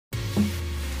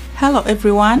Hello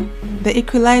everyone, The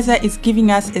Equalizer is giving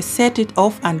us a Set It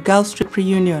Off and Girls Trip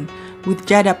reunion with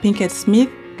Jada Pinkett Smith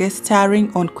guest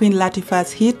starring on Queen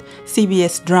Latifah's hit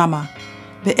CBS drama.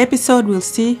 The episode will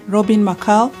see Robin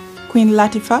McCall, Queen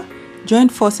Latifah, join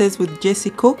forces with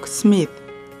Jesse Cook Smith.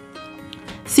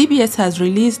 CBS has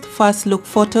released first look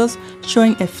photos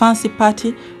showing a fancy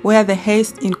party where the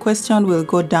heist in question will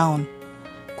go down.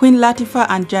 Queen Latifah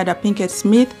and Jada Pinkett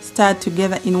Smith starred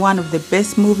together in one of the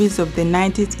best movies of the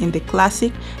 90s in the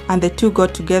classic, and the two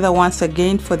got together once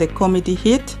again for the comedy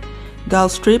hit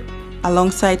Girls Trip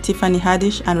alongside Tiffany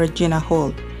Haddish and Regina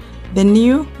Hall. The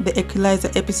new The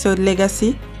Equalizer episode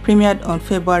Legacy premiered on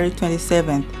February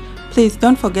 27th. Please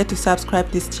don't forget to subscribe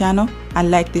this channel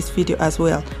and like this video as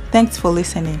well. Thanks for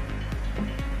listening.